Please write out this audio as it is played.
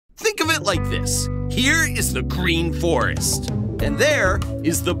it like this. Here is the green forest, and there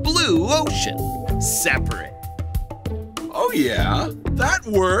is the blue ocean, separate. Oh yeah, that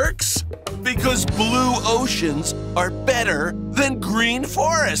works. Because blue oceans are better than green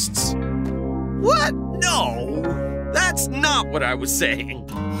forests. What? No, that's not what I was saying.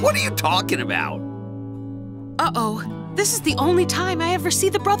 What are you talking about? Uh-oh, this is the only time I ever see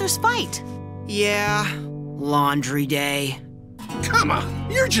the brothers fight. Yeah, laundry day. Come on,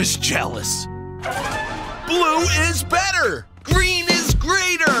 you're just jealous. Blue is better. Green is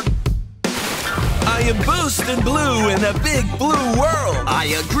greater. I am boosting blue in a big blue world.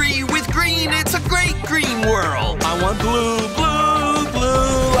 I agree with green, it's a great green world. I want blue, blue,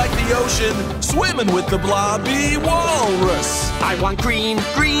 blue like the ocean, swimming with the blobby walrus. I want green,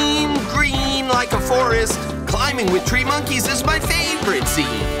 green, green like a forest, climbing with tree monkeys is my favorite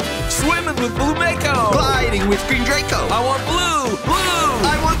scene. Swimming with blue mako, gliding with green Draco. I want blue, blue.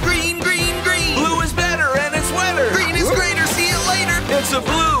 I want green, green, green. Blue is better and it's wetter. Green is greater, see you later. It's a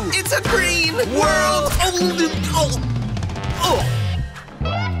blue, it's a green world.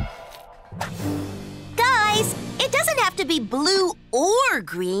 Guys, it doesn't have to be blue or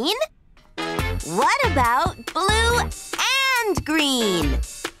green. What about blue and green?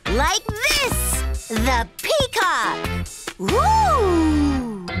 Like this, the peacock.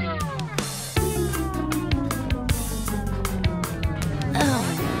 Woo!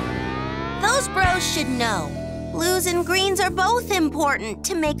 Those bros should know. Blues and greens are both important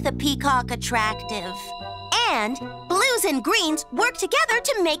to make the peacock attractive. And blues and greens work together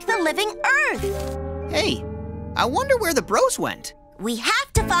to make the living Earth. Hey, I wonder where the bros went. We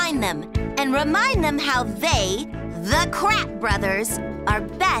have to find them and remind them how they, the Kratt brothers, are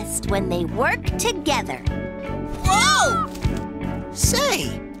best when they work together. Whoa! Say,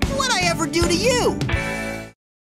 what'd I ever do to you?